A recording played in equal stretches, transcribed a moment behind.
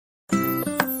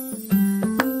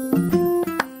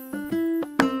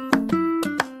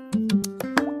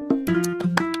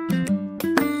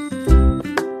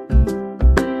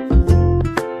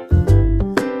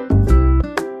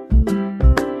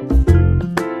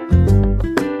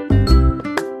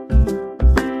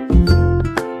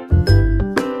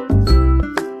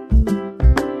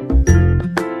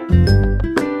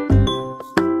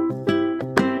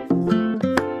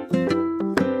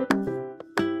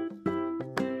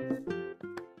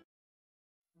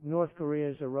North Korea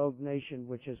is a rogue nation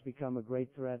which has become a great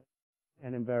threat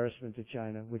and embarrassment to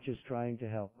China, which is trying to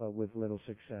help, but with little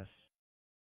success.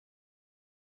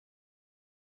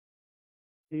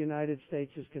 The United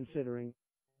States is considering,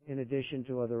 in addition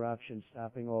to other options,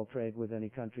 stopping all trade with any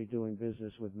country doing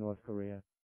business with North Korea.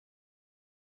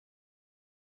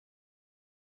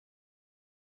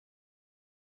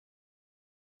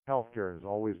 Healthcare has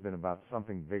always been about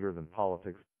something bigger than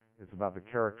politics. It's about the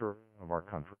character of our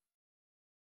country.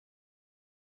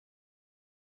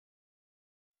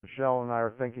 Michelle and I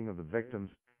are thinking of the victims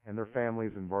and their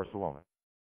families in Barcelona.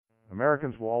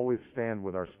 Americans will always stand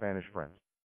with our Spanish friends.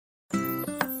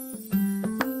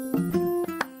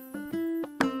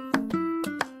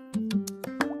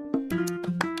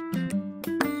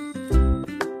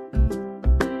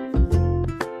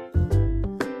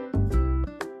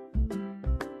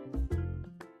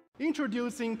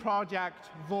 Introducing Project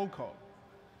VoCo.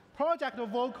 Project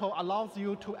VoCo allows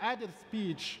you to edit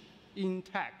speech in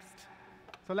text.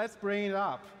 So let's bring it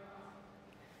up.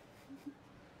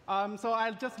 So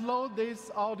I'll just load this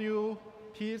audio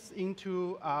piece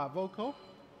into VoCo.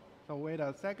 So wait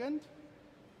a second.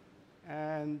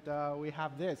 And we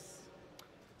have this.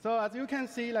 So as you can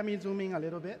see, let me zoom in a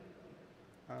little bit.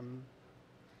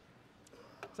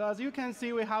 So as you can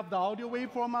see, we have the audio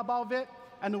waveform above it,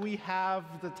 and we have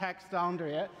the text under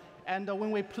it. And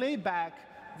when we play back,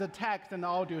 the text and the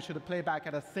audio should play back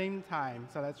at the same time.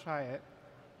 So let's try it.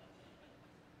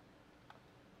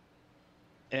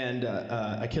 And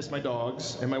I kiss my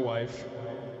dogs and my wife.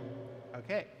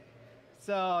 Okay,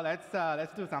 so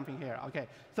let's do something here. Okay,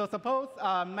 so suppose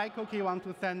Michael Key wants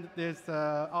to send this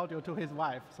audio to his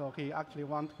wife. So he actually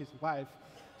wants his wife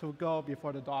to go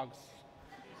before the dogs.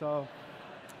 So,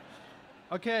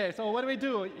 okay, so what do we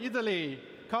do? Easily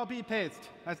copy paste.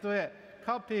 Let's do it.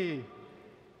 Copy,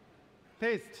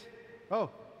 paste. Oh,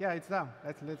 yeah, it's done.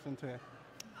 Let's listen to it.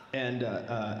 And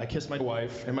I kiss my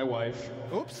wife and my wife.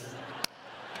 Oops.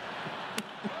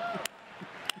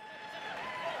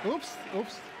 Oops,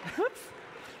 oops, oops.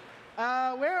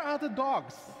 Where are the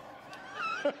dogs?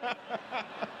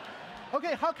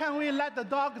 Okay, how can we let the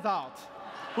dogs out?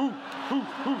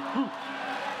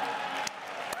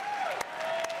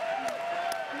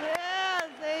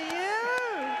 Yes, you.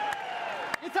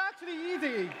 It's actually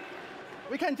easy.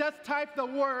 We can just type the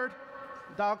word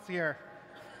dogs here.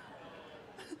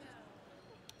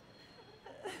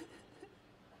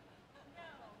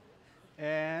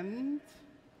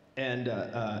 And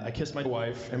I kiss my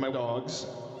wife and my dogs.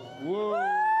 whoa.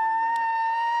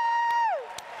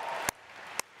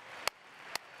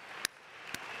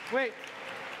 Wait,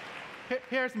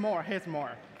 here's more, here's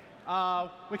more.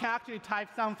 We can actually type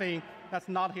something that's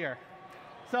not here.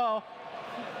 So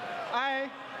I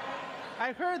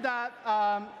heard that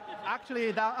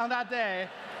actually on that day,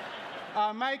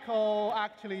 Michael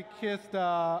actually kissed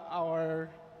our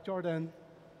Jordan.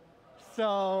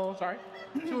 So Sorry?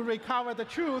 to recover the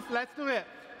truth, let's do it.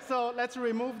 So let's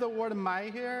remove the word my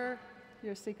here.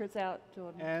 Your secret's out,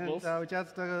 Jordan. And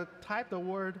just type the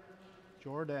word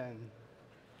Jordan.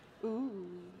 Ooh.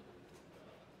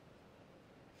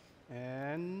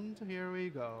 And here we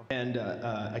go. And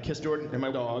I kiss Jordan and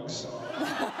my dogs.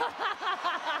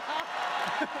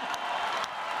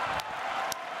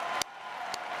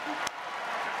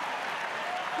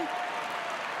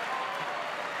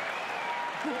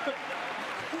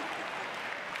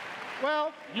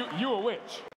 Well, You a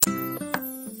witch.